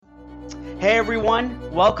Hey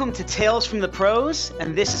everyone, welcome to Tales from the Pros,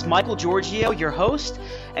 and this is Michael Giorgio, your host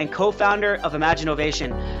and co-founder of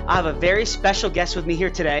Imaginovation. I have a very special guest with me here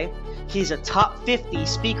today. He's a top 50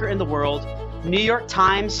 speaker in the world, New York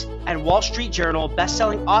Times and Wall Street Journal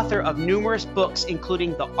best-selling author of numerous books,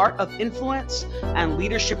 including The Art of Influence and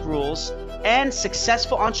Leadership Rules, and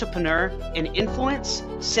successful entrepreneur in influence,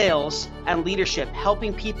 sales, and leadership,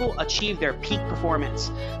 helping people achieve their peak performance.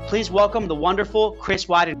 Please welcome the wonderful Chris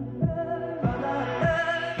Weiden.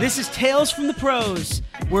 This is Tales from the Pros,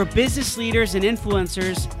 where business leaders and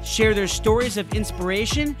influencers share their stories of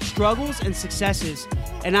inspiration, struggles, and successes.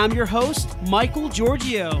 And I'm your host, Michael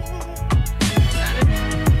Giorgio.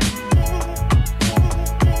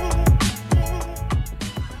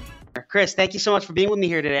 Chris, thank you so much for being with me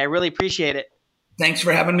here today. I really appreciate it. Thanks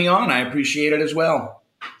for having me on. I appreciate it as well.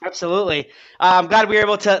 Absolutely. I'm glad we were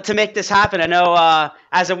able to make this happen. I know,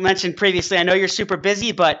 as I mentioned previously, I know you're super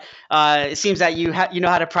busy, but it seems that you know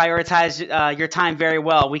how to prioritize your time very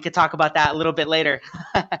well. We could talk about that a little bit later.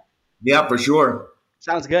 Yeah, for sure.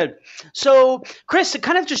 Sounds good. So, Chris,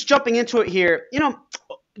 kind of just jumping into it here,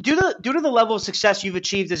 due to the level of success you've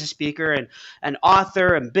achieved as a speaker and an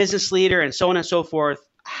author and business leader and so on and so forth,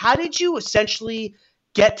 how did you essentially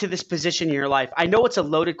get to this position in your life? I know it's a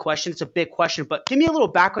loaded question. It's a big question, but give me a little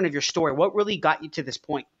background of your story. What really got you to this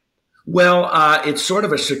point? Well, it's sort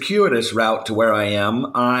of a circuitous route to where I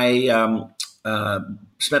am. I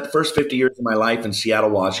spent the first 50 years of my life in Seattle,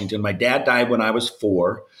 Washington. My dad died when I was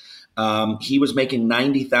 4. He was making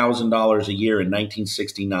 $90,000 a year in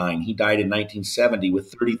 1969. He died in 1970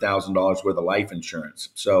 with $30,000 worth of life insurance.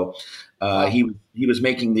 So he was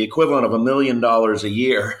making the equivalent of $1 million a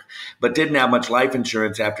year, but didn't have much life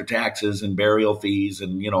insurance after taxes and burial fees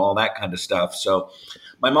and all that kind of stuff. So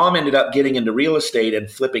my mom ended up getting into real estate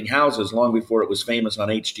and flipping houses long before it was famous on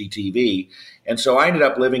HGTV. And so I ended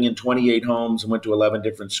up living in 28 homes and went to 11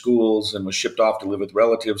 different schools and was shipped off to live with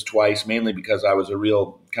relatives twice, mainly because I was a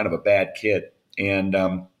real kind of a bad kid. And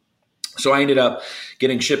so I ended up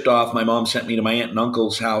getting shipped off. My mom sent me to my aunt and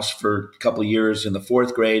uncle's house for a couple of years in the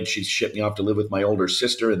 4th grade. She shipped me off to live with my older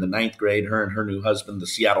sister in the 9th grade, her and her new husband, the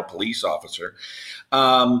Seattle police officer.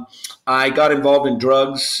 I got involved in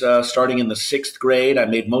drugs starting in the 6th grade. I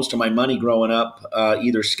made most of my money growing up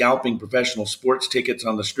either scalping professional sports tickets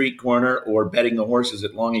on the street corner or betting the horses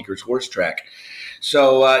at Long Acres Horse Track.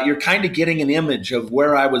 So you're kind of getting an image of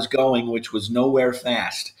where I was going, which was nowhere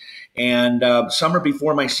fast. And summer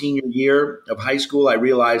before my senior year of high school, I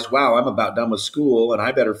realized, wow, I'm about done with school and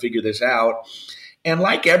I better figure this out. And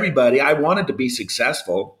like everybody, I wanted to be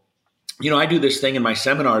successful. I do this thing in my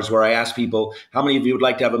seminars where I ask people, how many of you would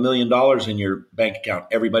like to have $1 million in your bank account?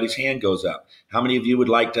 Everybody's hand goes up. How many of you would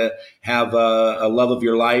like to have a love of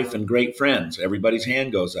your life and great friends? Everybody's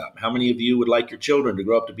hand goes up. How many of you would like your children to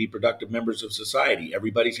grow up to be productive members of society?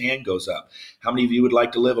 Everybody's hand goes up. How many of you would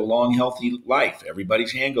like to live a long, healthy life?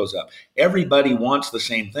 Everybody's hand goes up. Everybody wants the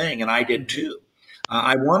same thing, and I did too.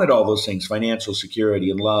 I wanted all those things, financial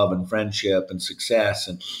security and love and friendship and success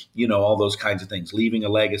and, all those kinds of things, leaving a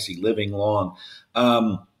legacy, living long.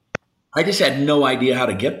 I just had no idea how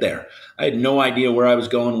to get there. I had no idea where I was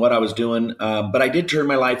going, what I was doing. But I did turn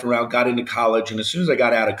my life around, got into college. And as soon as I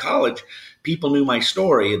got out of college, people knew my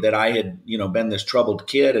story, that I had, been this troubled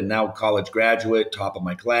kid and now college graduate, top of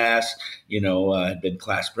my class, had been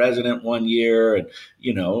class president one year and,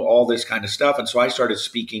 all this kind of stuff. And so I started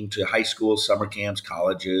speaking to high schools, summer camps,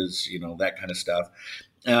 colleges, that kind of stuff.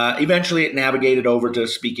 Eventually it navigated over to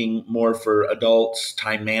speaking more for adults,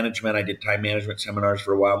 time management. I did time management seminars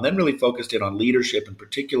for a while and then really focused in on leadership and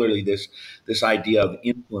particularly this idea of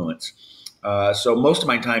influence. So most of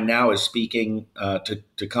my time now is speaking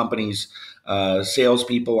to companies,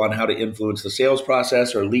 salespeople on how to influence the sales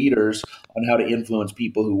process or leaders on how to influence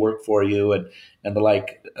people who work for you and the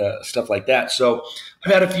like, stuff like that. So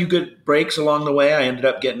I've had a few good breaks along the way. I ended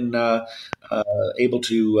up getting able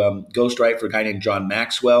to ghostwrite for a guy named John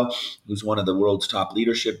Maxwell, who's one of the world's top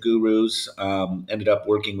leadership gurus. Ended up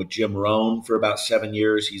working with Jim Rohn for about 7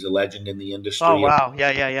 years. He's a legend in the industry. Oh, wow.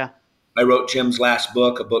 Yeah. I wrote Jim's last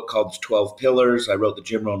book, a book called 12 Pillars. I wrote the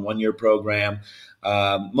Jim Rohn 1-year program.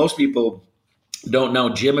 Most people don't know,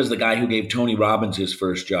 Jim is the guy who gave Tony Robbins his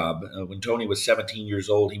first job. When Tony was 17 years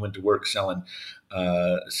old, he went to work selling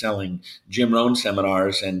Jim Rohn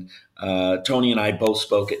seminars. And Tony and I both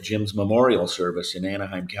spoke at Jim's memorial service in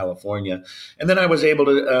Anaheim, California. And then I was able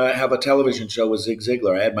to have a television show with Zig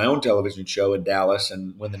Ziglar. I had my own television show in Dallas.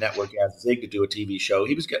 And when the network asked Zig to do a TV show,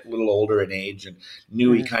 he was getting a little older in age and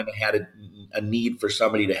knew he kind of had a need for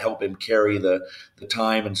somebody to help him carry the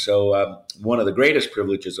time. And so one of the greatest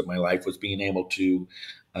privileges of my life was being able to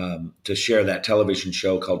to share that television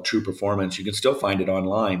show called True Performance. You can still find it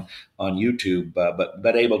online on YouTube,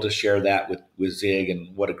 but able to share that with Zig,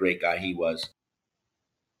 and what a great guy he was.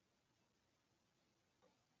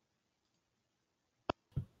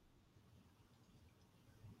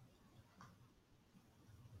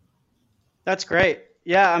 That's great.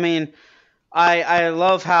 Yeah, I mean, I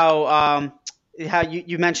love how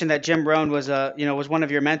you mentioned that Jim Rohn was was one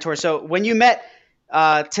of your mentors. So when you met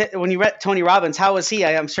when you met Tony Robbins, how was he?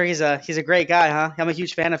 I'm sure he's a great guy, huh? I'm a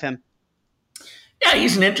huge fan of him. Yeah,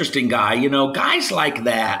 he's an interesting guy. Guys like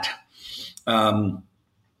that. Um,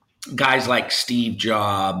 Guys like Steve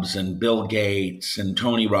Jobs and Bill Gates and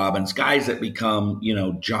Tony Robbins, guys that become,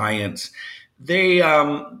 giants.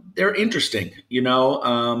 They're interesting.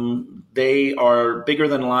 They are bigger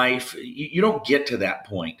than life. You don't get to that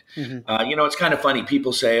point. Hmm. It's kind of funny.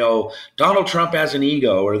 People say, "Oh, Donald Trump has an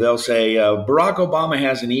ego," or they'll say, "Barack Obama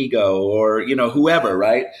has an ego," or whoever,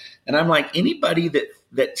 right? And I'm like, anybody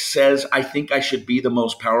that says I think I should be the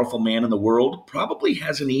most powerful man in the world probably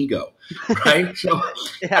has an ego, right? So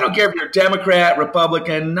Yeah. I don't care if you're Democrat,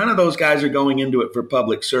 Republican, none of those guys are going into it for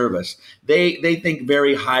public service. They think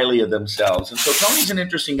very highly of themselves. And so Tony's an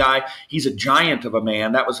interesting guy. He's a giant of a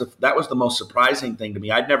man. That was the most surprising thing to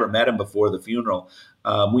me. I'd never met him before the funeral.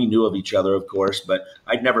 We knew of each other, of course, but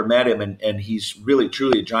I'd never met him, and he's really,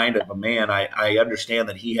 truly a giant of a man. I understand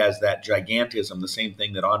that he has that gigantism, the same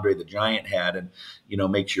thing that Andre the Giant had, and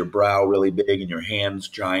makes your brow really big and your hands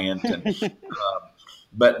giant. And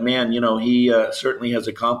but man, he certainly has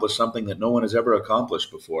accomplished something that no one has ever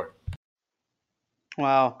accomplished before.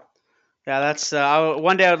 Wow. Yeah, that's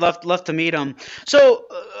one day I would love to meet him. So,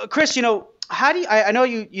 Chris, how do you, I know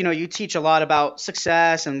you teach a lot about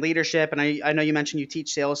success and leadership, and I know you mentioned you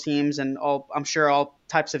teach sales teams and I'm sure all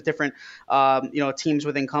types of different teams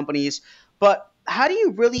within companies. But how do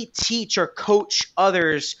you really teach or coach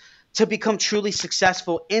others to become truly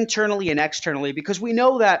successful internally and externally? Because we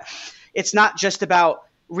know that it's not just about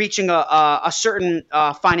reaching a certain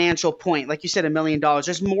financial point, like you said, $1 million.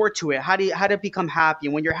 There's more to it. How to become happy?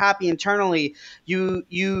 And when you're happy internally,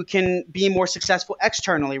 you can be more successful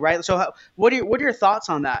externally, right? So, what are your thoughts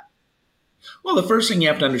on that? Well, the first thing you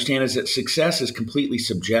have to understand is that success is completely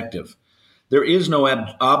subjective. There is no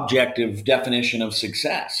objective definition of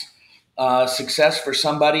success. Success for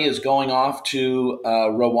somebody is going off to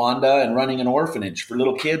Rwanda and running an orphanage for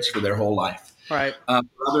little kids for their whole life. Right.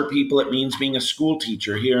 For other people, it means being a school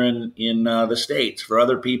teacher here in the States. For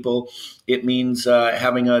other people, it means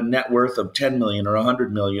having a net worth of 10 million or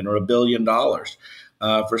 100 million or $1 billion.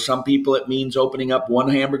 For some people, it means opening up one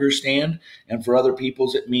hamburger stand, and for other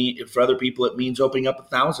people, it means opening up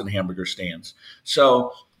 1,000 hamburger stands.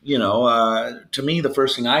 So, to me, the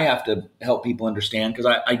first thing I have to help people understand, because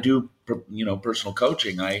I do, personal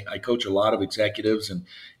coaching. I coach a lot of executives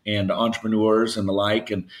and entrepreneurs and the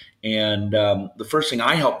like, and the first thing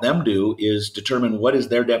I help them do is determine what is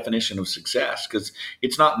their definition of success, because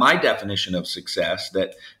it's not my definition of success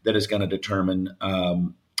that is going to determine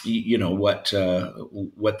what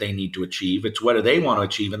they need to achieve. It's what do they want to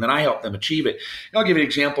achieve, and then I help them achieve it. And I'll give you an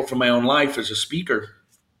example from my own life as a speaker.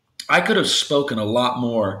 I could have spoken a lot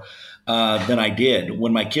more than I did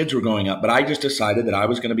when my kids were growing up, but I just decided that I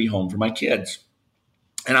was going to be home for my kids.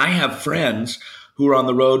 And I have friends who are on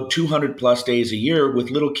the road 200 plus days a year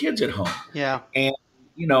with little kids at home. Yeah. And,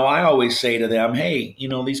 I always say to them, hey,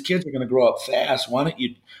 these kids are going to grow up fast. Why don't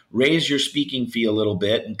you raise your speaking fee a little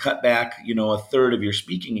bit and cut back, a third of your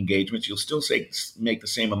speaking engagements? You'll still make the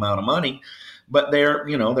same amount of money, but they're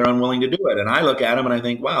unwilling to do it. And I look at them and I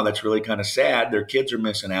think, wow, that's really kind of sad. Their kids are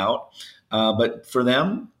missing out. But for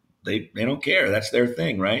them, they don't care. That's their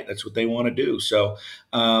thing, right? That's what they want to do. So,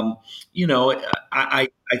 I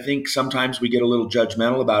think sometimes we get a little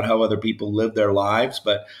judgmental about how other people live their lives,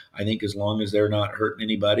 but I think as long as they're not hurting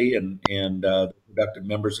anybody and productive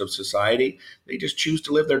members of society, they just choose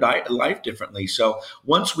to live their life differently. So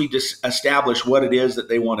once we just establish what it is that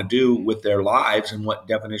they want to do with their lives and what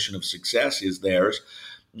definition of success is theirs,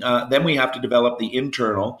 then we have to develop the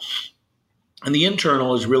internal. And the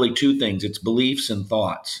internal is really two things. It's beliefs and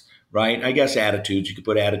thoughts. Right? I guess attitudes, you could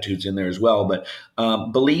put attitudes in there as well, but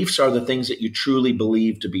beliefs are the things that you truly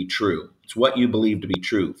believe to be true. It's what you believe to be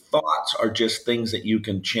true. Thoughts are just things that you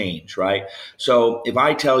can change, right? So if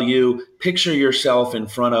I tell you, picture yourself in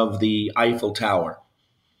front of the Eiffel Tower,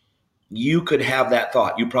 you could have that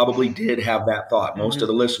thought. You probably did have that thought. Most of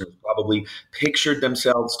the listeners probably pictured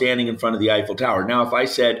themselves standing in front of the Eiffel Tower. Now, if I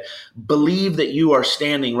said, believe that you are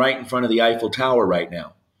standing right in front of the Eiffel Tower right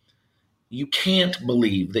now, You can't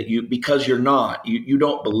believe that because you're not, you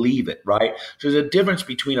don't believe it, right? So there's a difference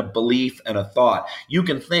between a belief and a thought. You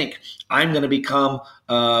can think, I'm going to become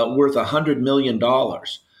worth $100 million.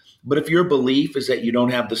 But if your belief is that you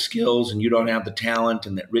don't have the skills and you don't have the talent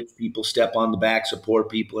and that rich people step on the backs of poor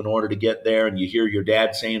people in order to get there, and you hear your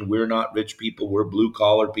dad saying, we're not rich people, we're blue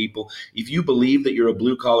collar people. If you believe that you're a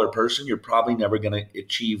blue collar person, you're probably never going to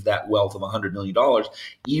achieve that wealth of $100 million,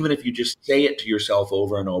 even if you just say it to yourself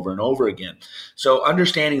over and over and over again. So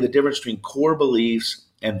understanding the difference between core beliefs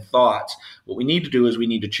and thoughts. What we need to do is we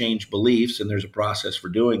need to change beliefs, and there's a process for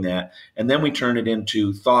doing that. And then we turn it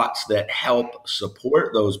into thoughts that help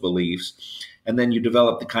support those beliefs. And then you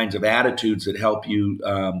develop the kinds of attitudes that help you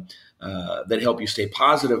stay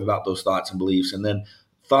positive about those thoughts and beliefs. And then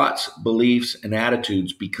thoughts, beliefs, and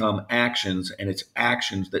attitudes become actions, and it's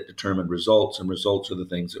actions that determine results, and results are the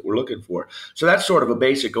things that we're looking for. So that's sort of a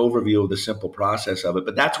basic overview of the simple process of it.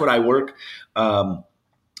 But that's what I work.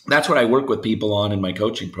 That's what I work with people on in my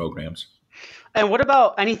coaching programs. And what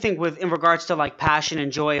about anything in regards to like passion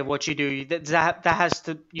and joy of what you do?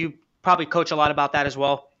 You probably coach a lot about that as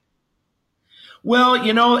well. Well,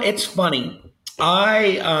 it's funny.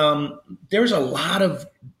 There's a lot of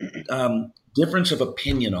difference of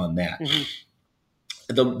opinion on that.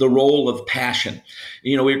 Mm-hmm. The role of passion.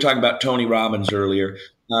 We were talking about Tony Robbins earlier.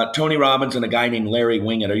 Tony Robbins and a guy named Larry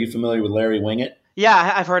Winget. Are you familiar with Larry Winget?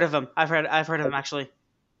 Yeah, I've heard of him. I've heard of him actually.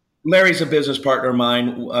 Larry's a business partner of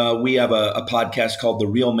mine. We have a podcast called the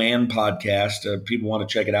Real Man Podcast. People want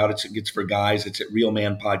to check it out. It's for guys. It's at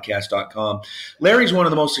realmanpodcast.com. Larry's one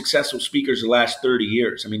of the most successful speakers the last 30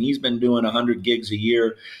 years. I mean, he's been doing 100 gigs a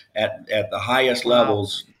year at the highest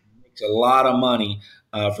levels. Makes a lot of money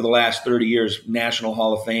for the last 30 years. National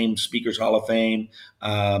Hall of Fame, Speakers Hall of Fame,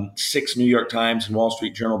 6 New York Times and Wall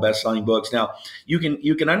Street Journal best-selling books. Now, you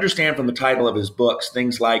can understand from the title of his books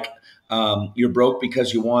things like You're Broke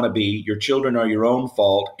Because You Want to Be, Your Children Are Your Own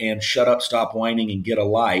Fault, and Shut Up, Stop Whining, and Get a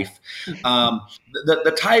Life.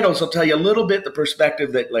 The titles will tell you a little bit the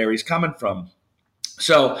perspective that Larry's coming from.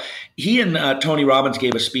 So he and Tony Robbins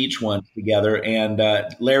gave a speech once together, and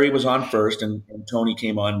Larry was on first, and Tony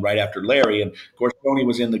came on right after Larry. And, of course, Tony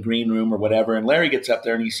was in the green room or whatever, and Larry gets up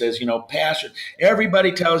there and he says, passion.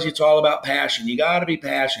 Everybody tells you it's all about passion. You got to be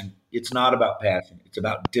passionate. It's not about passion. It's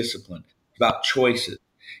about discipline. It's about choices.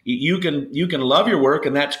 You can love your work,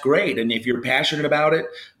 and that's great. And if you're passionate about it,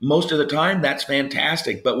 most of the time, that's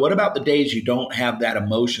fantastic. But what about the days you don't have that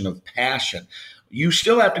emotion of passion? You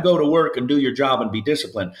still have to go to work and do your job and be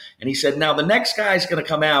disciplined. And he said, now the next guy's going to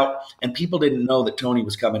come out, and people didn't know that Tony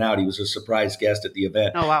was coming out. He was a surprise guest at the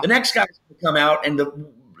event. Oh, wow. The next guy's going to come out, and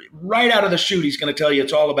right out of the chute, he's going to tell you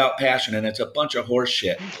it's all about passion, and it's a bunch of horse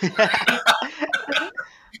shit.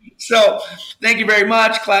 So thank you very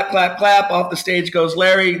much. Clap, clap, clap. Off the stage goes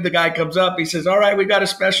Larry. The guy comes up. He says, all right, we've got a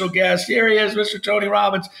special guest. Here he is, Mr. Tony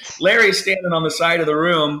Robbins. Larry's standing on the side of the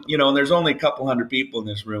room, and there's only a couple hundred people in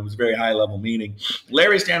this room. It's a very high-level meeting.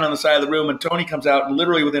 Larry's standing on the side of the room, and Tony comes out, and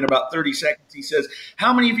literally within about 30 seconds, he says,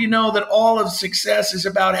 how many of you know that all of success is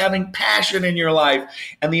about having passion in your life?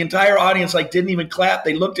 And the entire audience didn't even clap.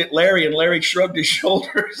 They looked at Larry, and Larry shrugged his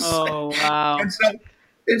shoulders. Oh, wow.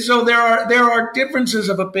 And so there are differences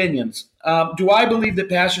of opinions. Do I believe that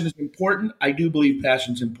passion is important? I do believe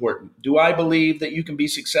passion is important. Do I believe that you can be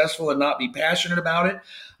successful and not be passionate about it?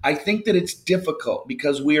 I think that it's difficult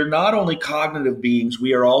because we are not only cognitive beings,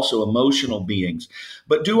 we are also emotional beings.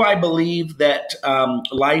 But do I believe that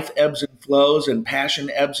life ebbs and flows and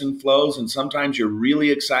passion ebbs and flows, and sometimes you're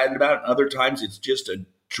really excited about it and other times it's just a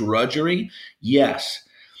drudgery? Yes.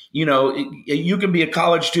 You can be a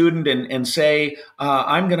college student and say,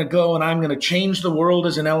 I'm going to go and I'm going to change the world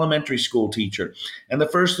as an elementary school teacher. And the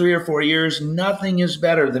first 3 or 4 years, nothing is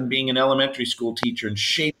better than being an elementary school teacher and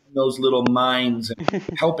shaping those little minds and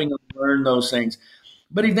helping them learn those things.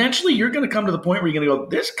 But eventually you're going to come to the point where you're going to go,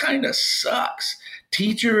 this kind of sucks.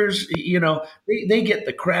 Teachers, they get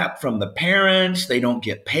the crap from the parents. They don't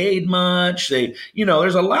get paid much.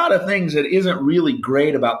 There's a lot of things that isn't really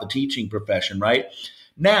great about the teaching profession, right?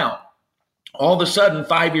 Now, all of a sudden,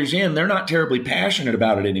 5 years in, they're not terribly passionate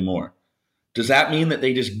about it anymore. Does that mean that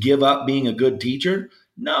they just give up being a good teacher?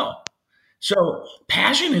 No. So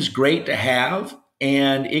passion is great to have,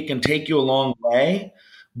 and it can take you a long way.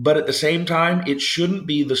 But at the same time, it shouldn't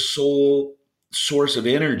be the sole source of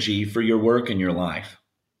energy for your work and your life.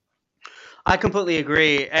 I completely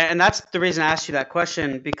agree. And that's the reason I asked you that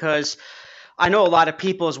question, because I know a lot of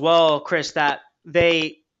people as well, Chris, that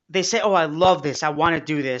they say, oh, I love this. I want to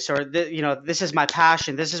do this, or, this is my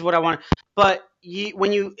passion. This is what I want. But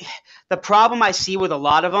the problem I see with a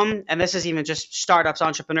lot of them, and this is even just startups,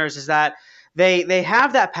 entrepreneurs, is that they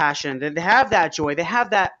have that passion, they have that joy, they have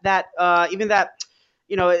that even that,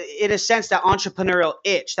 in a sense, that entrepreneurial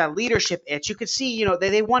itch, that leadership itch. You could see,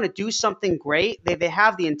 they want to do something great. They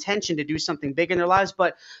have the intention to do something big in their lives,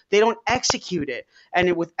 but they don't execute it.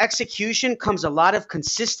 And with execution comes a lot of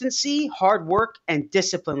consistency, hard work, and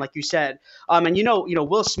discipline, like you said. And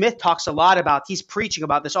Will Smith talks a lot about, he's preaching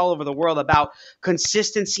about this all over the world, about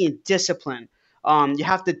consistency and discipline. You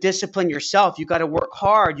have to discipline yourself. You got to work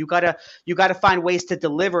hard. You got to find ways to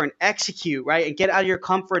deliver and execute, right? And get out of your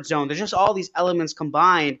comfort zone. There's just all these elements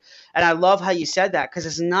combined. And I love how you said that, because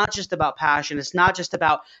it's not just about passion. It's not just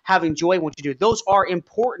about having joy in what you do. Those are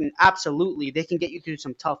important. Absolutely. They can get you through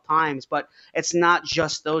some tough times, but it's not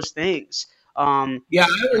just those things. Yeah,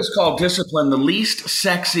 I always call discipline the least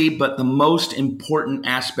sexy, but the most important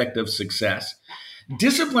aspect of success.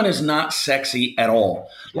 Discipline is not sexy at all.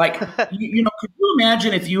 Like, could you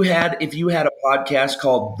imagine if you had a podcast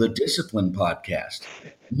called The Discipline Podcast?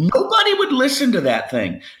 Nobody would listen to that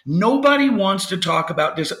thing. Nobody wants to talk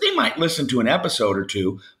about discipline. They might listen to an episode or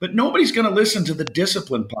two, but nobody's going to listen to the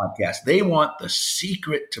Discipline Podcast. They want the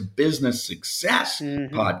Secret to Business Success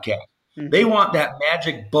podcast. They want that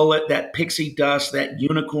magic bullet, that pixie dust, that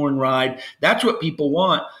unicorn ride. That's what people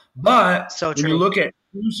want. But when you look at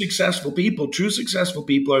true successful people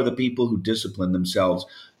are the people who discipline themselves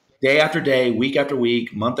day after day, week after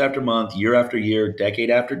week, month after month, year after year, decade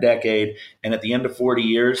after decade. And at the end of 40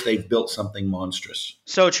 years, they've built something monstrous.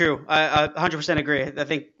 So true. I 100% agree. I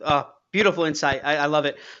think beautiful insight. I love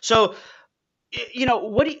it. So,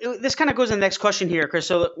 this kind of goes to the next question here, Chris.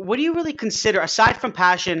 So what do you really consider, aside from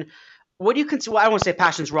passion, what do you consider? Well, I don't want to say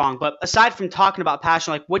passion's wrong, but aside from talking about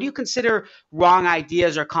passion, like, what do you consider wrong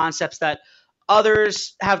ideas or concepts that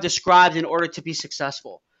others have described in order to be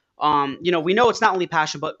successful? We know it's not only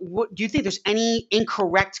passion, but do you think there's any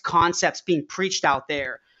incorrect concepts being preached out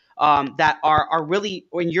there that are really,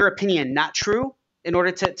 in your opinion, not true in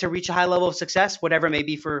order to reach a high level of success, whatever it may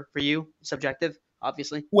be for you, subjective,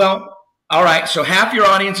 obviously? Well, all right. So half your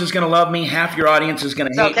audience is going to love me. Half your audience is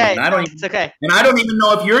going to hate me. And It's okay. And I don't even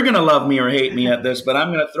know if you're going to love me or hate me at this, but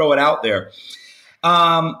I'm going to throw it out there.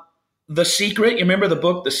 The Secret. You remember the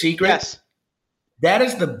book, The Secret? Yes. That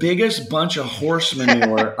is the biggest bunch of horse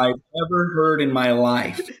manure I've ever heard in my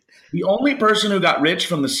life. The only person who got rich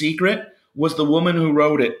from The Secret was the woman who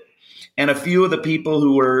wrote it, and a few of the people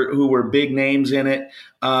who were big names in it.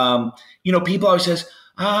 People always says,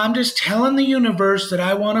 I'm just telling the universe that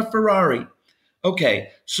I want a Ferrari. Okay,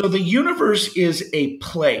 so the universe is a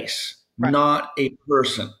place, right, not a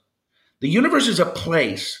person. The universe is a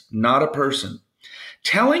place, not a person.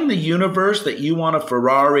 Telling the universe that you want a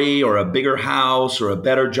Ferrari or a bigger house or a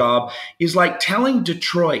better job is like telling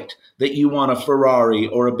Detroit that you want a Ferrari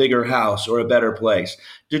or a bigger house or a better place.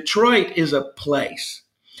 Detroit is a place.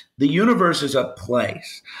 The universe is a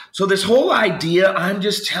place. So this whole idea, I'm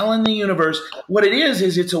just telling the universe, what it is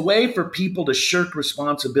it's a way for people to shirk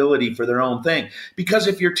responsibility for their own thing. Because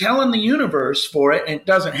if you're telling the universe for it and it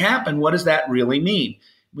doesn't happen, what does that really mean?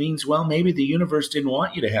 Means, well, maybe the universe didn't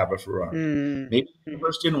want you to have a Ferrari. Maybe the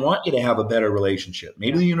universe didn't want you to have a better relationship.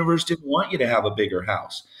 Maybe the universe didn't want you to have a bigger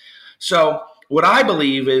house. So what I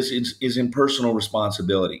believe is in personal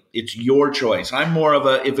responsibility. It's your choice. I'm more of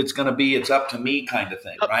a, if it's going to be, it's up to me kind of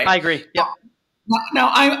thing, right? I agree. Yeah. Now,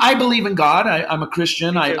 I believe in God. I'm a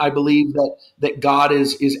Christian. I believe that God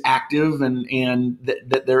is active and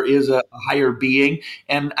that there is a higher being.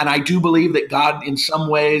 And I do believe that God in some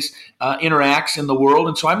ways interacts in the world.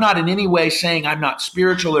 And so I'm not in any way saying I'm not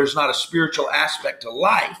spiritual. There's not a spiritual aspect to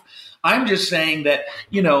life. I'm just saying that,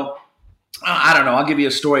 I don't know. I'll give you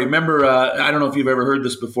a story. Remember, I don't know if you've ever heard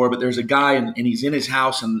this before, but there's a guy and he's in his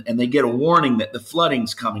house and they get a warning that the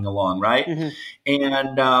flooding's coming along, right? Mm-hmm.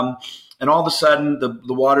 And all of a sudden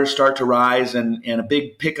the waters start to rise and a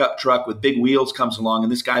big pickup truck with big wheels comes along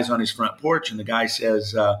and this guy's on his front porch and the guy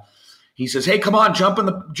says, hey, come on, jump in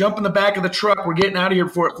the back of the truck. We're getting out of here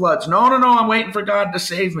before it floods. No, I'm waiting for God to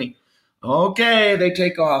save me. Okay, they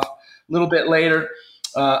take off. A little bit later,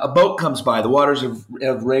 a boat comes by. The waters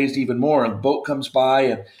have raised even more. And the boat comes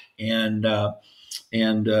by and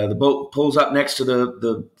the boat pulls up next to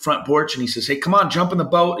the front porch and he says, hey, come on, jump in the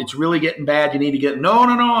boat. It's really getting bad. You need to get, no,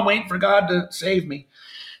 I'm waiting for God to save me.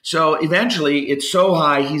 So eventually it's so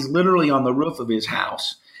high, he's literally on the roof of his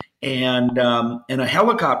house. And a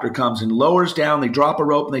helicopter comes and lowers down. They drop a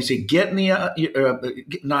rope and they say, get in the,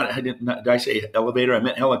 did I say elevator? I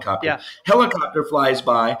meant helicopter. Yeah. Helicopter flies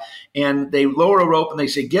by and they lower a rope and they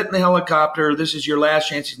say, get in the helicopter. This is your last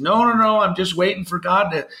chance. He says, no, I'm just waiting for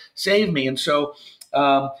God to save me. And so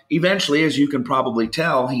Eventually, as you can probably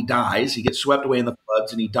tell, he dies. He gets swept away in the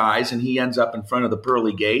floods and he dies, and he ends up in front of the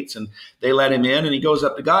pearly gates, and they let him in, and he goes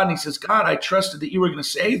up to God and he says, God, I trusted that you were going to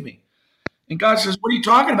save me. And God says, what are you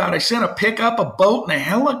talking about? I sent a pickup, a boat, and a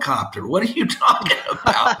helicopter. What are you talking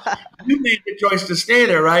about? You made the choice to stay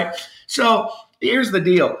there, right? So here's the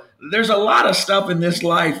deal. There's a lot of stuff in this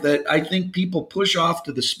life that I think people push off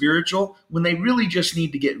to the spiritual when they really just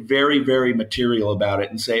need to get very, very material about it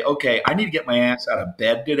and say, okay, I need to get my ass out of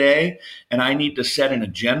bed today, and I need to set an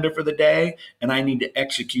agenda for the day, and I need to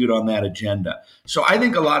execute on that agenda. So I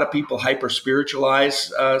think a lot of people hyper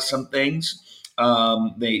spiritualize some things.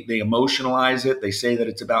 They emotionalize it. They say that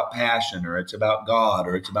it's about passion, or it's about God,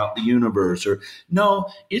 or it's about the universe, or no,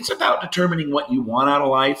 it's about determining what you want out of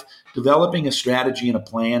life, developing a strategy and a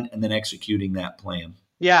plan, and then executing that plan.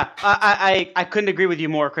 Yeah, I couldn't agree with you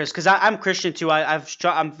more, Chris, because I'm Christian too.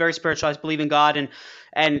 I'm very spiritual. I believe in God,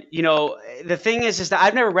 and you know, the thing is that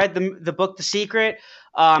I've never read the book The Secret,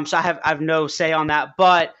 so I have no say on that.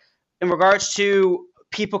 But in regards to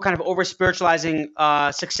people kind of over spiritualizing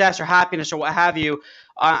success or happiness or what have you,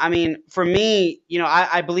 I mean, for me, you know,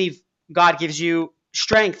 I believe God gives you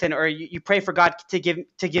strength, or you pray for God to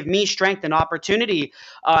give me strength and opportunity,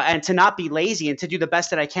 and to not be lazy and to do the best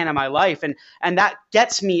that I can in my life, and that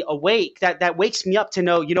gets me awake. That wakes me up to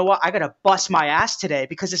know, you know what, I gotta bust my ass today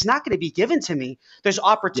because it's not going to be given to me. There's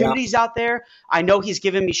opportunities out there. I know He's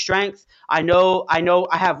given me strength. I know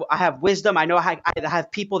I have wisdom. I know I have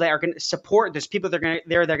people that are going to support. There's people that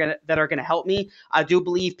are going to help me. I do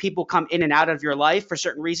believe people come in and out of your life for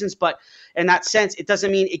certain reasons, but in that sense, it doesn't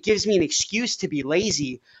mean it gives me an excuse to be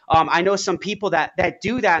lazy. I know some people that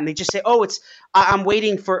do that, and they just say, "Oh, I'm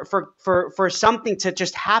waiting for something to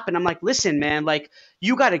just happen." I'm like, "Listen, man, like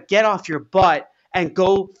you got to get off your butt and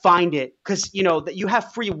go find it, because you know that you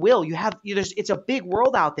have free will. It's a big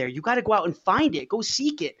world out there. You got to go out and find it. Go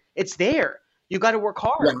seek it. It's there. You got to work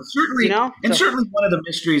hard." Yeah, certainly, you know? Certainly one of the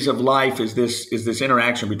mysteries of life is this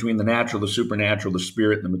interaction between the natural, the supernatural, the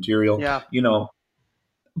spirit, and the material. Yeah. You know.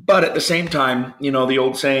 But at the same time, you know, the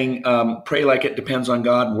old saying, pray like it depends on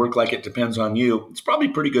God and work like it depends on you. It's probably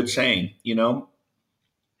a pretty good saying, you know?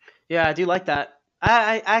 Yeah, I do like that.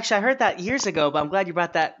 I actually heard that years ago, but I'm glad you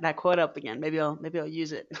brought that quote up again. Maybe I'll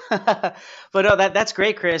use it. But no, that's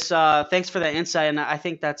great, Chris. Thanks for that insight, and I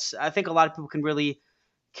think a lot of people can really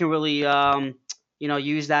you know,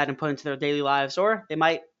 use that and put into their daily lives, or they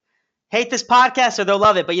might hate this podcast or they'll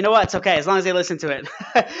love it, but you know what? It's okay as long as they listen to it.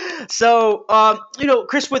 So, you know,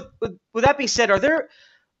 Chris, with that being said, are there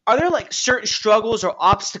like certain struggles or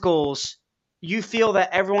obstacles you feel that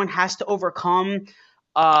everyone has to overcome,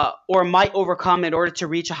 or might overcome in order to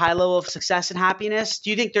reach a high level of success and happiness? Do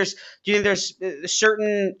you think there's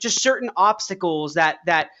certain obstacles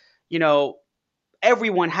that you know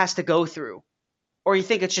everyone has to go through, or you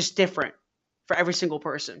think it's just different for every single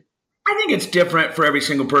person? I think it's different for every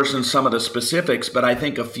single person, some of the specifics, but I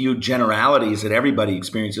think a few generalities that everybody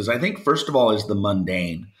experiences. I think, first of all, is the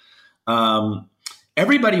mundane.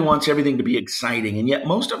 Everybody wants everything to be exciting, and yet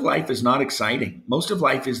most of life is not exciting. Most of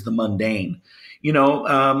life is the mundane. You know,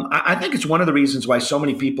 I think it's one of the reasons why so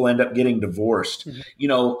many people end up getting divorced. Mm-hmm. You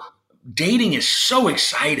know, dating is so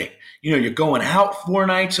exciting. You know, you're going out 4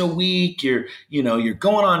 nights a week. You're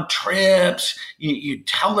going on trips. You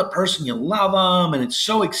tell the person you love them, and it's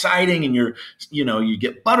so exciting. And you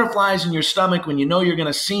get butterflies in your stomach when you know you're going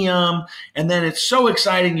to see them. And then it's so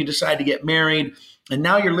exciting. You decide to get married, and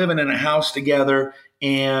now you're living in a house together,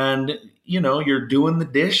 and you know you're doing the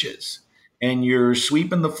dishes, and you're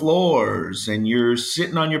sweeping the floors, and you're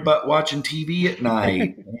sitting on your butt watching TV at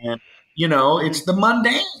night, and you know it's the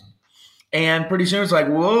mundane. And pretty soon it's like,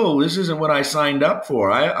 whoa, this isn't what I signed up for.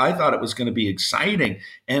 I thought it was going to be exciting.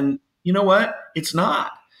 And you know what? It's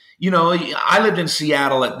not. You know, I lived in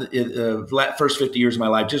Seattle at the first 50 years of my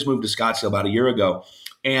life, just moved to Scottsdale about a year ago.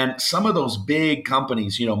 And some of those big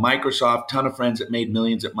companies, you know, Microsoft, ton of friends that made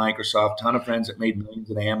millions at Microsoft, ton of friends that made millions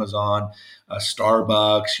at Amazon,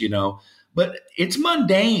 Starbucks, you know, but it's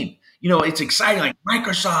mundane. You know, it's exciting, like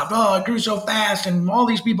Microsoft, oh, it grew so fast, and all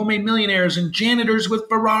these people made millionaires, and janitors with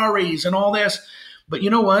Ferraris and all this. But you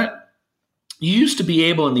know what? You used to be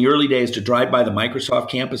able in the early days to drive by the Microsoft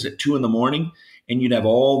campus at 2 a.m, and you'd have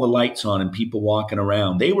all the lights on and people walking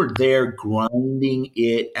around. They were there grinding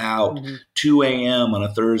it out, 2 a.m. on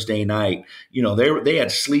a Thursday night. You know, they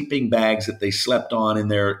had sleeping bags that they slept on in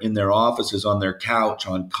their offices, on their couch,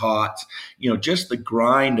 on cots. You know, just the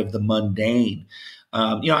grind of the mundane.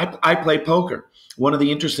 You know, I play poker. One of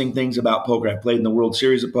the interesting things about poker, I played in the World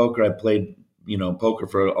Series of Poker. I played poker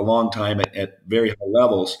for a long time at very high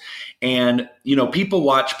levels. And, people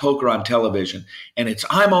watch poker on television and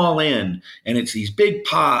I'm all in, and it's these big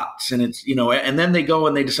pots, and it's, and then they go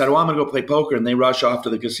and they decide, I'm going to go play poker, and they rush off to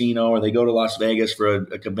the casino, or they go to Las Vegas for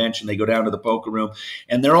a convention. They go down to the poker room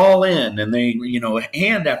and they're all in, and they,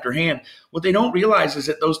 hand after hand. What they don't realize is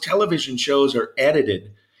that those television shows are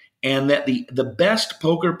edited, and that the best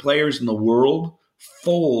poker players in the world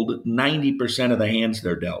fold 90% of the hands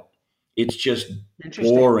they're dealt. It's just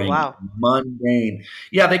boring, wow, mundane.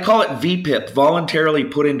 Yeah, they call it VPIP, voluntarily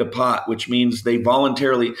put into pot, which means they have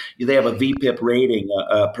a VPIP rating,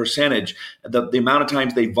 a percentage, the amount of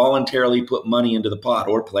times they voluntarily put money into the pot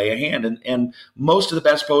or play a hand. And most of the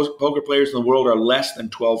best poker players in the world are less than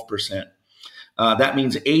 12%. That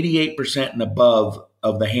means 88% and above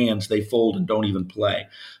of the hands they fold and don't even play.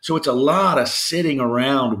 So it's a lot of sitting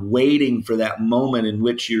around waiting for that moment in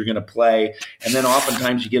which you're going to play. And then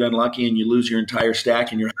oftentimes you get unlucky and you lose your entire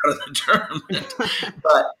stack and you're out of the tournament.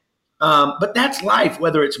 But that's life.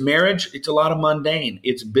 Whether it's marriage, it's a lot of mundane.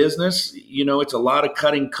 It's business, it's a lot of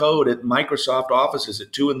cutting code at Microsoft offices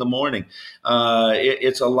at 2 a.m.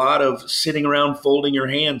 It's a lot of sitting around folding your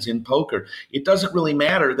hands in poker. It doesn't really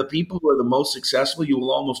matter. The people who are the most successful, you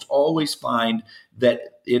will almost always find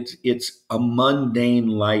that it's a mundane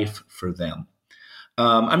life for them.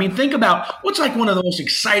 Think about what's like one of the most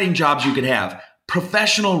exciting jobs you could have: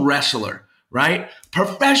 professional wrestler. Right?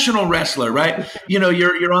 Professional wrestler, right?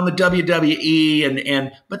 You're on the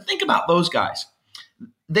WWE but think about those guys.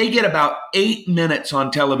 They get about 8 minutes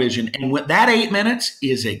on television, and that 8 minutes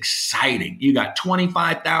is exciting. You got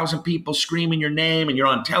 25,000 people screaming your name, and you're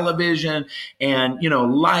on television, and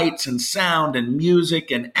lights and sound and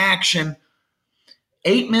music and action.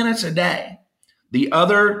 8 minutes a day. The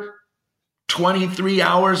other 23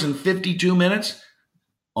 hours and 52 minutes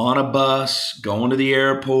on a bus, going to the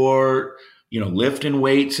airport, lifting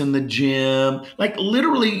weights in the gym. Like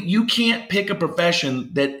literally, you can't pick a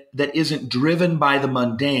profession that isn't driven by the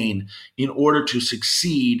mundane in order to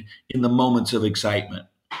succeed in the moments of excitement.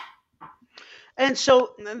 And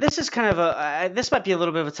so this is kind of this might be a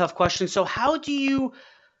little bit of a tough question. So how do you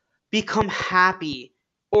become happy,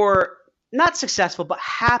 or not successful, but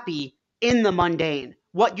happy in the mundane?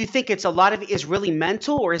 What you think it's a lot of it is really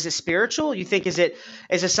mental, or is it spiritual? You think is it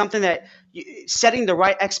something that setting the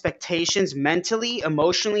right expectations mentally,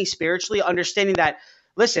 emotionally, spiritually, understanding that,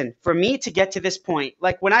 listen, for me to get to this point,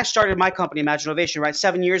 like when I started my company, Imagine Ovation, right,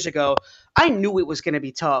 7 years ago, I knew it was going to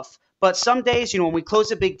be tough. But some days, when we close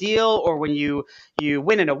a big deal, or when you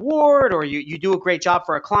win an award, or you do a great job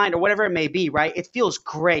for a client, or whatever it may be, right? It feels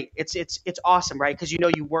great. It's awesome, right? Because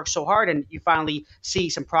you work so hard and you finally see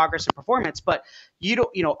some progress and performance. But you don't,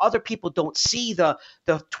 other people don't see the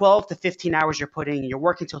 12 to 15 hours you're putting in. You're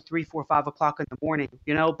working till 3, 4, 5 o'clock in the morning,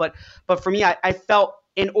 But for me, I felt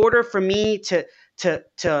in order for me to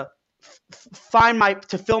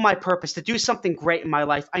fill my purpose, to do something great in my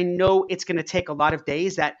life, I know it's going to take a lot of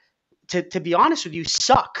days that, to be honest with you,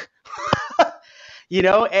 suck,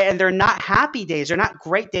 and they're not happy days. They're not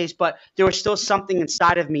great days, but there was still something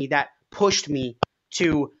inside of me that pushed me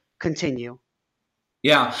to continue.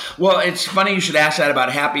 Yeah. Well, it's funny you should ask that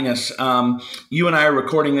about happiness. You and I are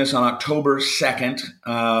recording this on October 2nd,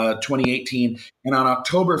 2018, and on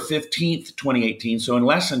October 15th, 2018, so in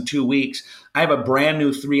less than 2 weeks, I have a brand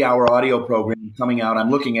new 3-hour audio program coming out. I'm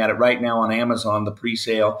looking at it right now on Amazon, the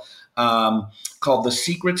pre-sale, called The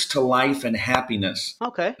Secrets to Life and Happiness.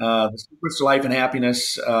 Okay. The Secrets to Life and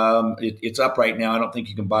Happiness, it's up right now. I don't think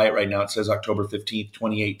you can buy it right now. It says October 15th,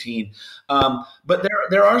 2018. But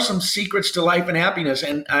there are some secrets to life and happiness.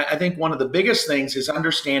 And I think one of the biggest things is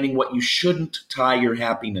understanding what you shouldn't tie your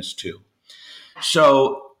happiness to.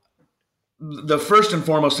 So the first and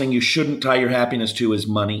foremost thing you shouldn't tie your happiness to is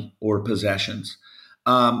money or possessions,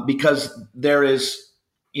 because there is,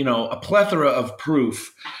 a plethora of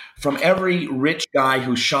proof from every rich guy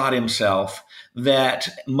who shot himself that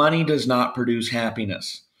money does not produce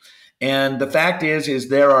happiness. And the fact is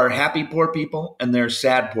there are happy poor people and there's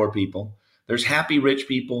sad poor people. There's happy rich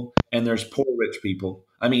people and there's poor rich people.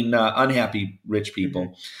 Unhappy rich people.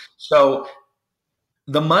 Mm-hmm. So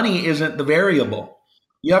the money isn't the variable.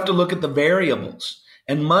 You have to look at the variables.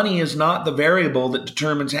 And money is not the variable that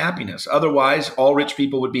determines happiness. Otherwise, all rich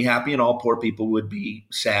people would be happy and all poor people would be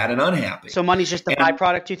sad and unhappy. So money's just a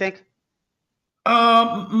byproduct, you think?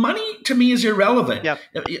 Money to me is irrelevant. Yep.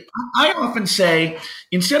 I often say,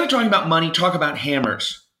 instead of talking about money, talk about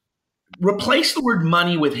hammers. Replace the word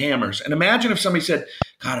money with hammers. And imagine if somebody said,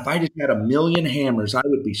 God, if I just had 1 million hammers, I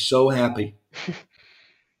would be so happy.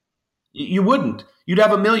 You wouldn't. You'd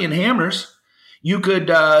have 1 million hammers. You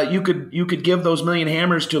could give those million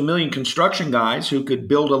hammers to a million construction guys who could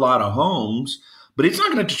build a lot of homes, but it's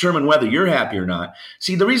not going to determine whether you're happy or not.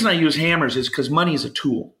 See, the reason I use hammers is because money is a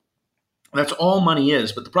tool. That's all money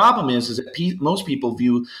is. But the problem is that most people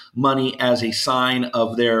view money as a sign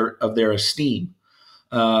of their esteem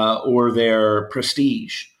or their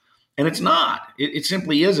prestige. And it's not. It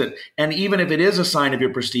simply isn't. And even if it is a sign of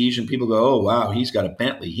your prestige and people go, oh, wow, he's got a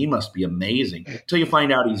Bentley. He must be amazing. Until you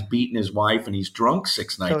find out he's beating his wife and he's drunk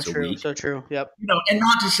 6 nights a week. So true. Yep. And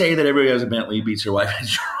not to say that everybody has a Bentley, beats their wife and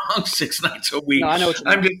is drunk 6 nights a week. No, I know what you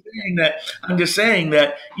mean. I'm just saying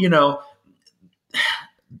that,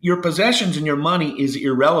 your possessions and your money is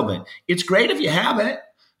irrelevant. It's great if you have it.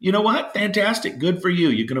 You know what? Fantastic. Good for you.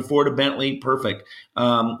 You can afford a Bentley. Perfect.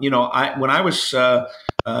 When I was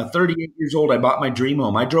 38 years old, I bought my dream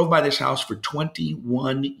home. I drove by this house for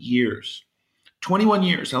 21 years. 21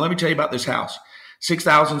 years. Now, let me tell you about this house.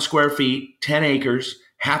 6,000 square feet, 10 acres,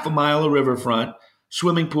 half a mile of riverfront,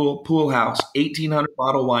 swimming pool house, 1,800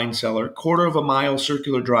 bottle wine cellar, quarter of a mile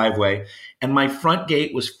circular driveway, and my front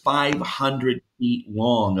gate was 500 feet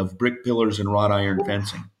long of brick pillars and wrought iron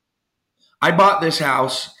fencing. I bought this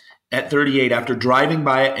house at 38 after driving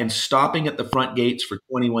by it and stopping at the front gates for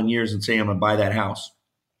 21 years and saying I'm going to buy that house.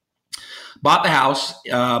 Bought the house,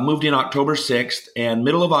 moved in October 6th, and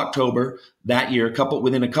middle of October that year,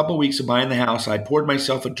 within a couple weeks of buying the house, I poured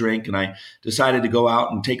myself a drink and I decided to go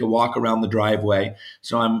out and take a walk around the driveway.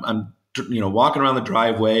 So I'm walking around the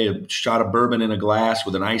driveway, a shot of bourbon in a glass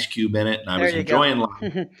with an ice cube in it, and I was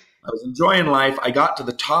enjoying life. I got to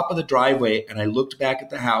the top of the driveway and I looked back at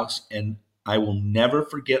the house, and I will never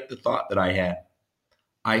forget the thought that I had.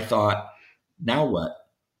 I thought, now what?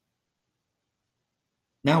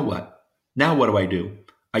 Now what? Now what do I do?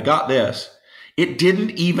 I got this. It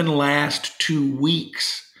didn't even last 2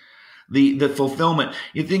 weeks. The fulfillment.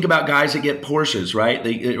 You think about guys that get Porsches,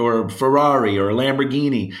 right? Or Ferrari or a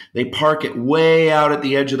Lamborghini. They park it way out at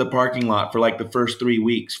the edge of the parking lot for like the first 3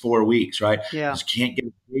 weeks, 4 weeks, right? Yeah. Just can't get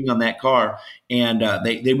a thing on that car, and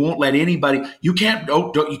they won't let anybody. You can't.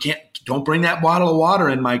 Don't bring that bottle of water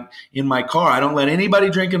in my car. I don't let anybody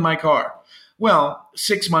drink in my car. Well,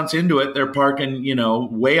 6 months into it, they're parking,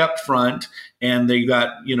 way up front, and they got,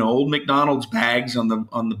 old McDonald's bags on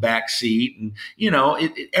the back seat, and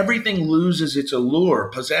everything loses its allure.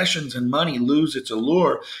 Possessions and money lose its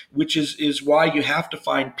allure, which is why you have to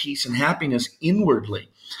find peace and happiness inwardly.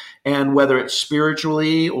 And whether it's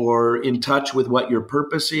spiritually or in touch with what your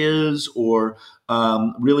purpose is, or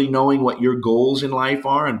really knowing what your goals in life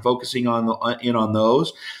are and focusing on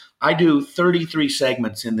those. I do 33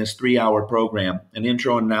 segments in this 3-hour program, an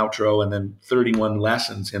intro and an outro, and then 31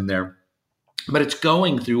 lessons in there. But it's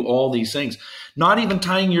going through all these things, not even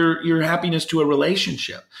tying your happiness to a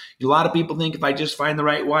relationship. A lot of people think if I just find the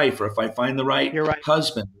right wife, or if I find the right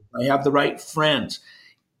husband, if I have the right friends.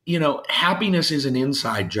 Happiness is an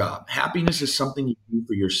inside job. Happiness is something you do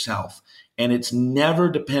for yourself. And it's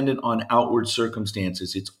never dependent on outward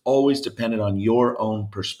circumstances. It's always dependent on your own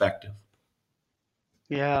perspective.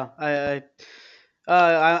 Yeah,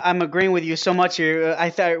 I'm agreeing with you so much here. I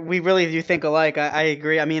thought we really do think alike. I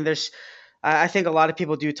agree. I mean, I think a lot of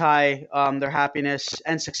people do tie their happiness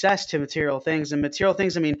and success to material things, and material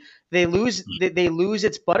things. I mean, they lose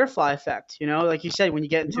its butterfly effect. Like you said, when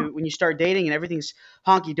you start dating and everything's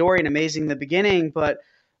honky dory and amazing in the beginning, but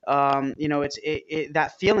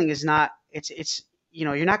that feeling is not.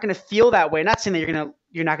 You're not going to feel that way. Not saying that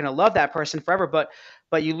you're not gonna love that person forever, but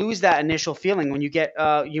you lose that initial feeling when you get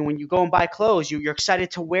when you go and buy clothes. You're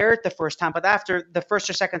excited to wear it the first time, but after the first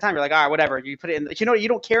or second time, you're like, all right, whatever. You put it in. You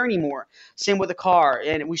don't care anymore. Same with the car,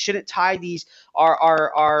 and we shouldn't tie these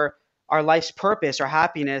our life's purpose, our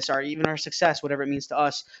happiness, or even our success, whatever it means to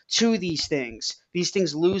us, to these things. These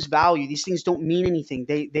things lose value. These things don't mean anything.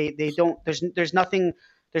 They don't. There's nothing.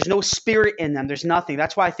 There's no spirit in them. There's nothing.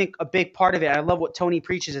 That's why I think a big part of it, I love what Tony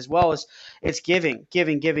preaches as well, is it's giving.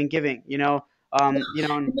 And they're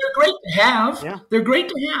great to have. Yeah. They're great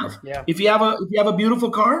to have. Yeah. If you have a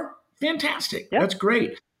beautiful car, fantastic. Yeah. That's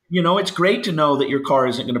great. It's great to know that your car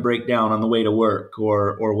isn't going to break down on the way to work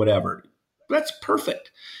or whatever. That's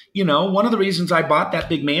perfect. One of the reasons I bought that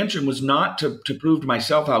big mansion was not to prove to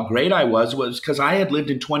myself how great I was because I had lived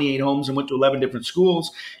in 28 homes and went to 11 different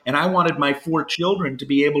schools. And I wanted my 4 children to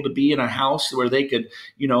be able to be in a house where they could,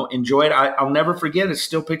 enjoy it. I'll never forget. It's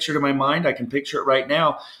still pictured in my mind. I can picture it right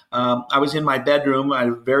now. I was in my bedroom. I had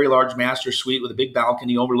a very large master suite with a big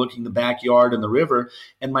balcony overlooking the backyard and the river.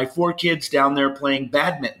 And my 4 kids down there playing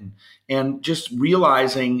badminton. And just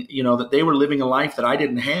realizing, that they were living a life that I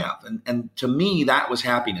didn't have. And to me, that was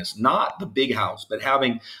happiness, not the big house, but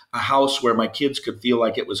having a house where my kids could feel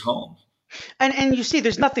like it was home. And you see,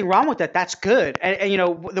 there's nothing wrong with that. That's good. And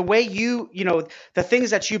the way the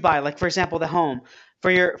things that you buy, like for example, the home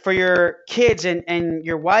for your kids and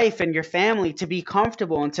your wife and your family to be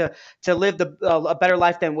comfortable and to live a better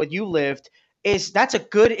life than what you lived, that's a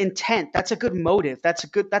good intent. That's a good motive. That's a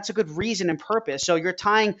good reason and purpose. So you're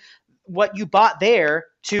tying what you bought there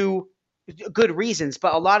to good reasons.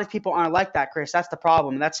 But a lot of people aren't like that, Chris. That's the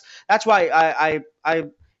problem. That's why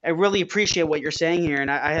I really appreciate what you're saying here, and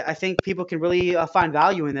I think people can really find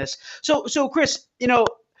value in this. So Chris,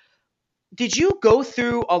 did you go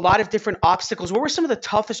through a lot of different obstacles? What were some of the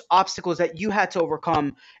toughest obstacles that you had to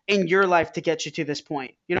overcome in your life to get you to this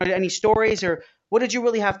point? Any stories, or what did you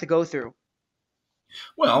really have to go through?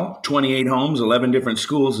 Well, 28 homes, 11 different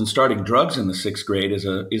schools, and starting drugs in the sixth grade is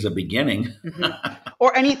a beginning.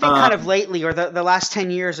 Or anything kind of lately, or the last 10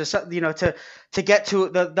 years, or so, to get to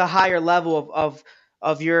the higher level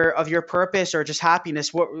of your purpose or just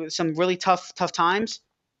happiness. What some really tough times?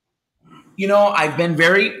 I've been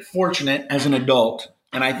very fortunate as an adult,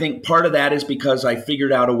 and I think part of that is because I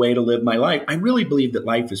figured out a way to live my life. I really believe that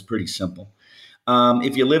life is pretty simple.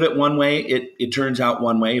 If you live it one way, it turns out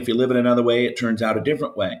one way. If you live it another way, it turns out a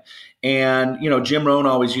different way. And, Jim Rohn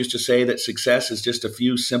always used to say that success is just a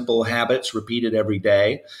few simple habits repeated every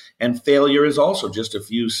day. And failure is also just a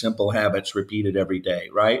few simple habits repeated every day,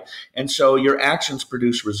 right? And so your actions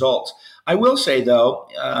produce results. I will say, though,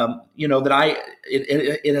 that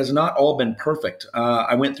it has not all been perfect.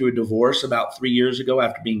 I went through a divorce about 3 years ago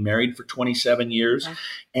after being married for 27 years,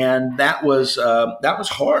 and that was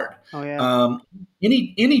hard. Oh yeah.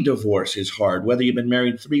 Any divorce is hard, whether you've been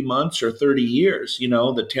married 3 months or 30 years.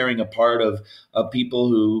 The tearing apart of people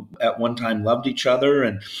who at one time loved each other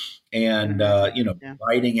and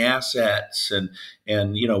dividing assets and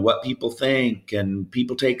what people think and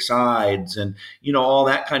people take sides and all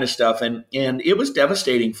that kind of stuff, and it was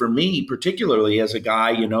devastating for me, particularly as a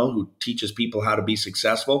guy who teaches people how to be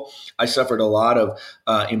successful. I suffered a lot of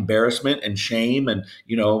embarrassment and shame, and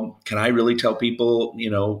can I really tell people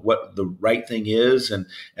what the right thing is and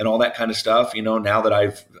all that kind of stuff. Now that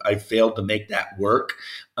I've failed to make that work.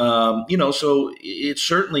 So it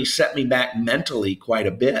certainly set me back mentally quite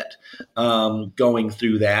a bit going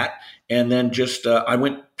through that. And then just I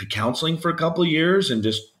went to counseling for a couple of years and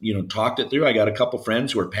just, talked it through. I got a couple of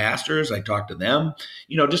friends who are pastors. I talked to them,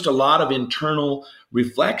 just a lot of internal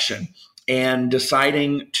reflection and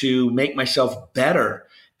deciding to make myself better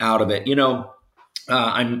out of it.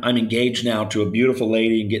 I'm engaged now to a beautiful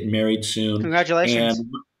lady and getting married soon. Congratulations. And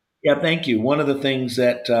yeah, thank you. One of the things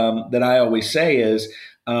that I always say is,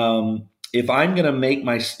 if I'm going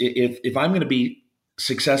to if I'm going to be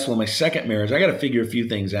successful in my second marriage, I got to figure a few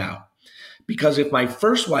things out. Because if my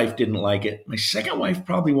first wife didn't like it, my second wife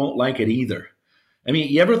probably won't like it either. I mean,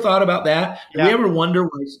 you ever thought about that? Yeah. Do we ever wonder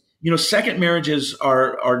why, second marriages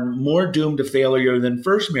are more doomed to failure than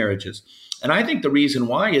first marriages? And I think the reason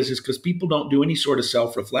why is because people don't do any sort of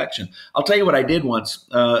self-reflection. I'll tell you what I did once,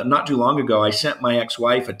 not too long ago. I sent my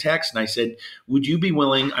ex-wife a text and I said, would you be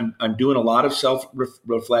willing, I'm doing a lot of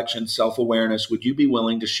self-reflection, self-awareness. Would you be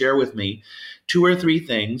willing to share with me 2 or 3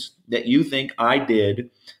 things that you think I did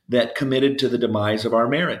that committed to the demise of our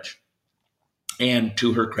marriage? And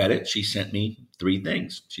to her credit, she sent me 3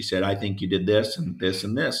 things. She said, I think you did this and this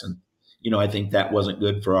and this. And I think that wasn't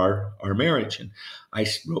good for our marriage. And I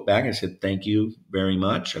wrote back, I said, thank you very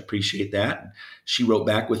much. I appreciate that. And she wrote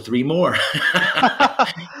back with 3 more.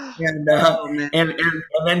 and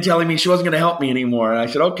then telling me she wasn't going to help me anymore. And I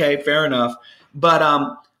said, okay, fair enough. But,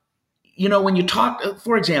 when you talk,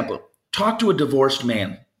 for example, talk to a divorced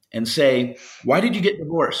man and say, why did you get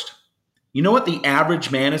divorced? You know what the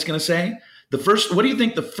average man is going to say? What do you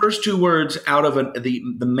think the first 2 words out of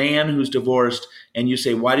the man who's divorced, and you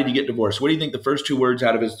say, why did you get divorced? What do you think the first 2 words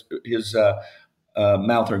out of his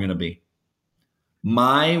mouth are going to be?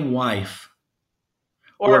 My wife.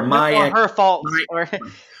 Or her fault.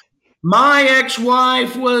 My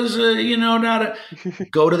ex-wife was, not a...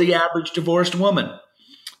 Go to the average divorced woman.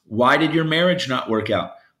 Why did your marriage not work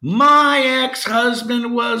out? My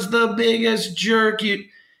ex-husband was the biggest jerk.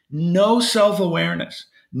 No self-awareness.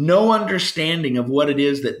 No understanding of what it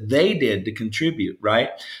is that they did to contribute,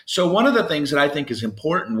 right? So one of the things that I think is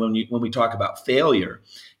important when we talk about failure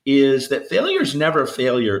is that failure is never a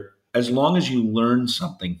failure as long as you learn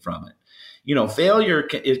something from it. Failure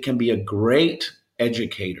can be a great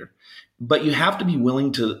educator, but you have to be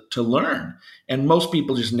willing to learn. And most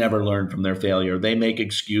people just never learn from their failure. They make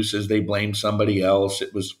excuses. They blame somebody else.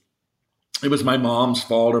 It was it was my mom's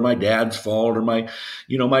fault or my dad's fault or my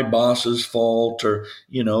boss's fault or,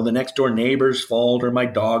 the next door neighbor's fault or my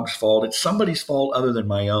dog's fault. It's somebody's fault other than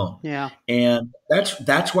my own. Yeah. And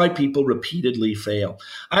that's why people repeatedly fail.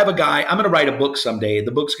 I have a guy, I'm going to write a book someday.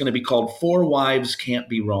 The book's going to be called 4 Wives Can't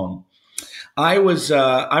Be Wrong. I was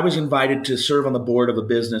invited to serve on the board of a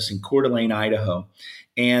business in Coeur d'Alene, Idaho.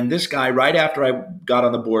 And this guy, right after I got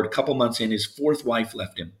on the board, a couple months in, his 4th wife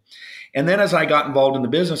left him. And then as I got involved in the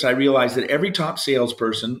business, I realized that every top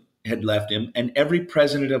salesperson had left him and every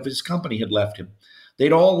president of his company had left him.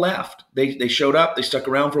 They'd all left. They showed up, they stuck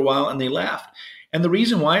around for a while, and they left. And the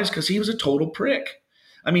reason why is because he was a total prick.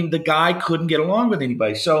 I mean, the guy couldn't get along with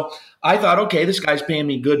anybody. So I thought, okay, this guy's paying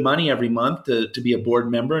me good money every month to be a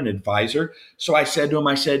board member and advisor. So I said to him,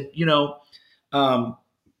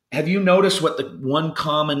 have you noticed what the one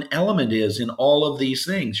common element is in all of these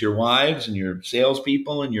things? Your wives and your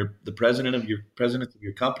salespeople and the president of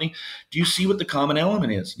your company. Do you see what the common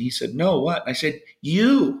element is? And he said, no, what? And I said,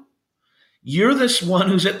 you're this one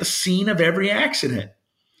who's at the scene of every accident.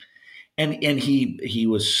 And he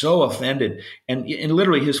was so offended. And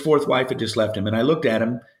literally his 4th wife had just left him. And I looked at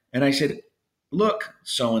him and I said, look,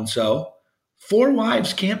 so-and-so, 4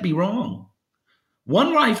 wives can't be wrong.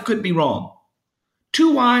 1 wife could be wrong.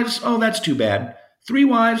 2 wives, oh, that's too bad. 3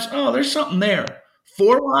 wives, oh, there's something there.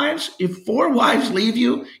 4 wives, if 4 wives leave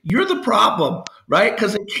you, you're the problem, right?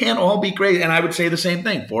 Because it can't all be crazy. And I would say the same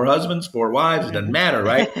thing. 4 husbands, 4 wives, it doesn't matter,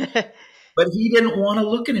 right? But he didn't want to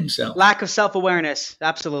look at himself. Lack of self-awareness,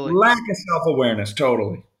 absolutely. Lack of self-awareness,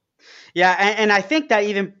 totally. Yeah, and I think that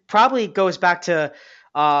even probably goes back to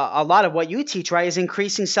a lot of what you teach, right, is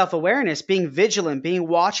increasing self-awareness, being vigilant, being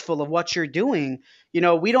watchful of what you're doing. A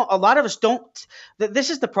lot of us don't, this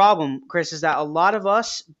is the problem, Chris, is that a lot of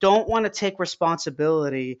us don't want to take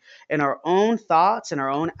responsibility in our own thoughts and our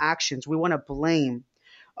own actions. We want to blame.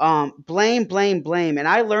 Blame. And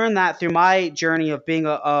I learned that through my journey of being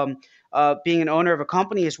being an owner of a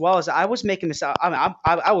company, as well as I was making mistakes.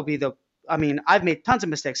 I've made tons of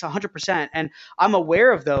mistakes, 100%. And I'm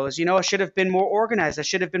aware of those. I should have been more organized. I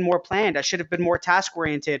should have been more planned. I should have been more task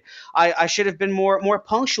oriented. I should have been more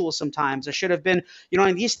punctual sometimes. I should have been,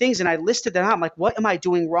 in these things. And I listed them out. I'm like, what am I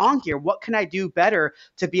doing wrong here? What can I do better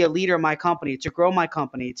to be a leader in my company, to grow my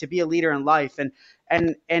company, to be a leader in life? And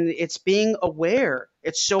it's being aware.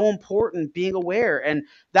 It's so important, being aware, and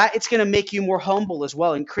that it's going to make you more humble as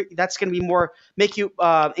well. That's going to make you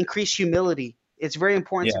increase humility. It's very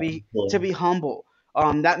important to be humble.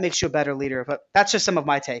 That makes you a better leader. But that's just some of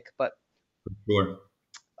my take. But sure.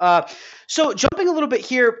 So jumping a little bit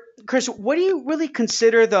here, Chris, what do you really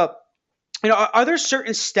consider are there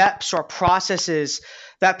certain steps or processes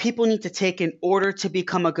that people need to take in order to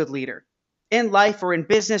become a good leader in life or in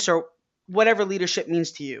business or whatever leadership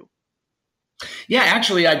means to you? Yeah,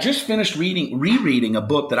 actually, I just finished rereading a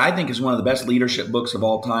book that I think is one of the best leadership books of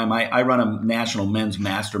all time. I run a national men's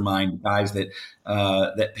mastermind, guys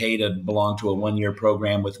that pay to belong to a 1-year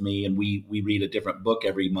program with me, and we read a different book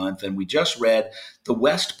every month. And we just read The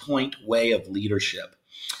West Point Way of Leadership,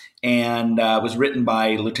 and it was written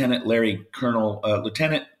by Lieutenant Colonel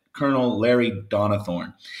Larry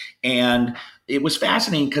Donathorn. And it was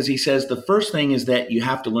fascinating because he says the first thing is that you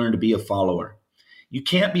have to learn to be a follower. You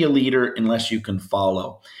can't be a leader unless you can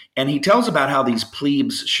follow. And he tells about how these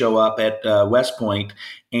plebes show up at West Point.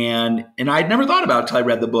 And I'd never thought about it until I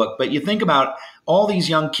read the book. But you think about all these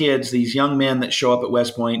young kids, these young men that show up at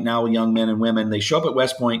West Point, now young men and women, they show up at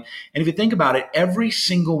West Point. And if you think about it, every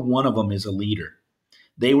single one of them is a leader.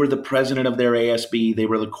 They were the president of their ASB. They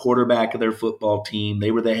were the quarterback of their football team.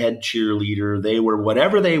 They were the head cheerleader. They were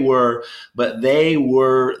whatever they were, but they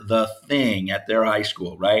were the thing at their high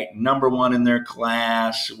school, right? Number 1 in their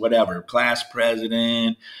class, whatever, class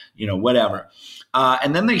president, whatever.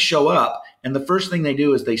 And then they show up, and the first thing they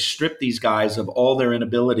do is they strip these guys of all their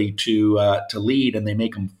inability to lead, and they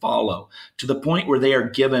make them follow to the point where they are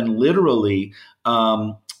given literally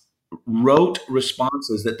rote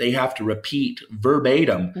responses that they have to repeat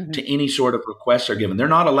verbatim to any sort of requests are given. They're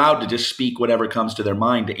not allowed to just speak whatever comes to their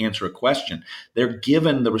mind to answer a question. They're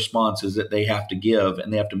given the responses that they have to give,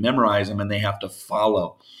 and they have to memorize them, and they have to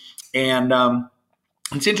follow. And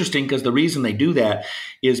it's interesting because the reason they do that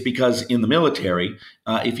is because in the military,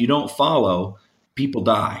 if you don't follow, people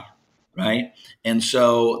die, right? And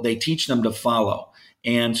so they teach them to follow.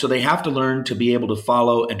 And so they have to learn to be able to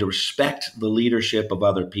follow and to respect the leadership of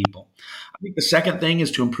other people. I think the second thing is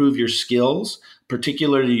to improve your skills,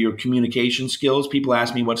 particularly your communication skills. People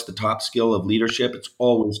ask me what's the top skill of leadership. It's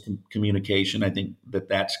always communication. I think that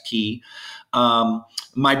that's key.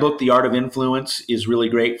 My book, The Art of Influence, is really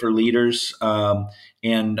great for leaders.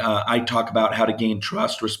 And I talk about how to gain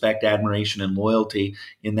trust, respect, admiration, and loyalty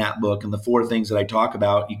in that book. And the 4 things that I talk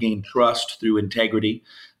about: you gain trust through integrity.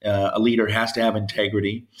 A leader has to have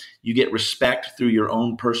integrity. You get respect through your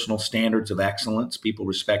own personal standards of excellence. People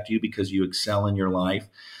respect you because you excel in your life.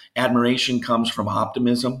 Admiration comes from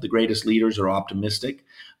optimism. The greatest leaders are optimistic.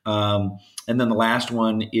 And then the last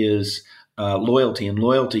one is loyalty, and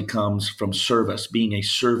loyalty comes from service, being a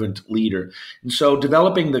servant leader. And so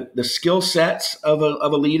developing the skill sets of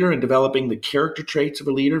a leader and developing the character traits of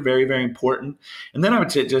a leader, very, very important. And then I would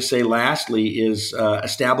just say lastly is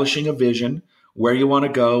establishing a vision, where you want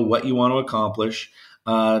to go, what you want to accomplish,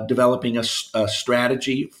 developing a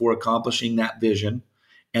strategy for accomplishing that vision,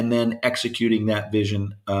 and then executing that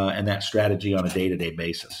vision and that strategy on a day-to-day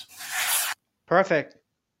basis. Perfect.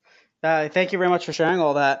 Thank you very much for sharing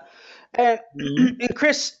all that. And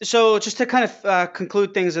Chris, so just to kind of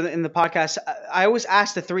conclude things in the podcast, I always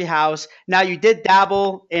ask the 3 hows. Now, you did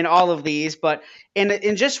dabble in all of these, but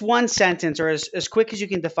in just one sentence, or as quick as you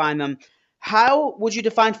can define them, how would you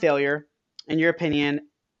define failure, in your opinion?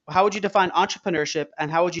 How would you define entrepreneurship,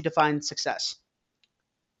 and how would you define success?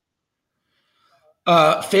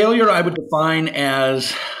 Failure, I would define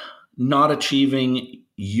as not achieving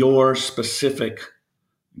your specific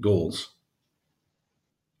goals.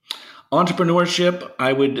 Entrepreneurship,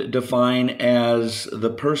 I would define as the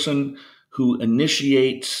person who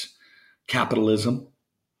initiates capitalism.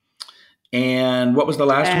 And what was the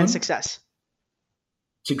last one? And success.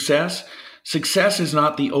 Success is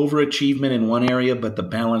not the overachievement in one area, but the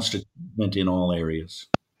balanced achievement in all areas.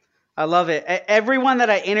 I love it. Everyone that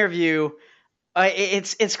I interview,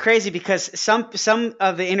 it's crazy because some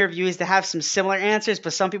of the interviewees, they have some similar answers,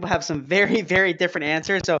 but some people have some very, very different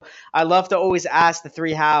answers. So I love to always ask the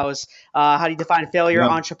 3 hows. How do you define failure,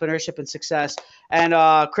 entrepreneurship, and success? And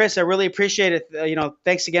Chris, I really appreciate it.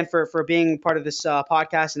 Thanks again for being part of this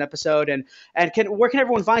podcast and episode. And where can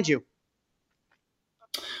everyone find you?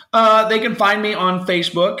 They can find me on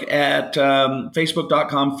Facebook at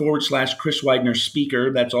facebook.com/Chris Widener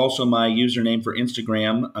Speaker. That's also my username for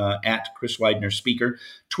Instagram, at Chris Widener Speaker.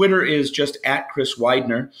 Twitter is just at Chris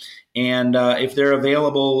Widener. And if they're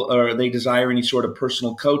available or they desire any sort of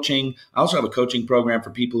personal coaching, I also have a coaching program for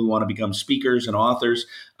people who want to become speakers and authors.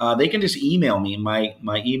 They can just email me. My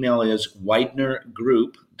email is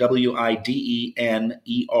widenergroup, WIDENER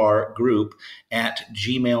group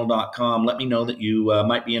 @gmail.com. Let me know that you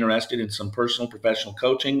might be interested in some personal professional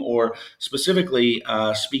coaching or specifically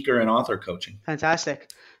speaker and author coaching. Fantastic.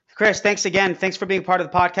 Chris, thanks again. Thanks for being part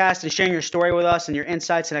of the podcast and sharing your story with us and your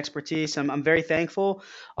insights and expertise. I'm very thankful.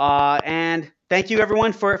 And thank you,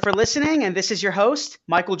 everyone, for listening. And this is your host,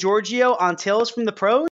 Michael Giorgio, on Tales from the Pros.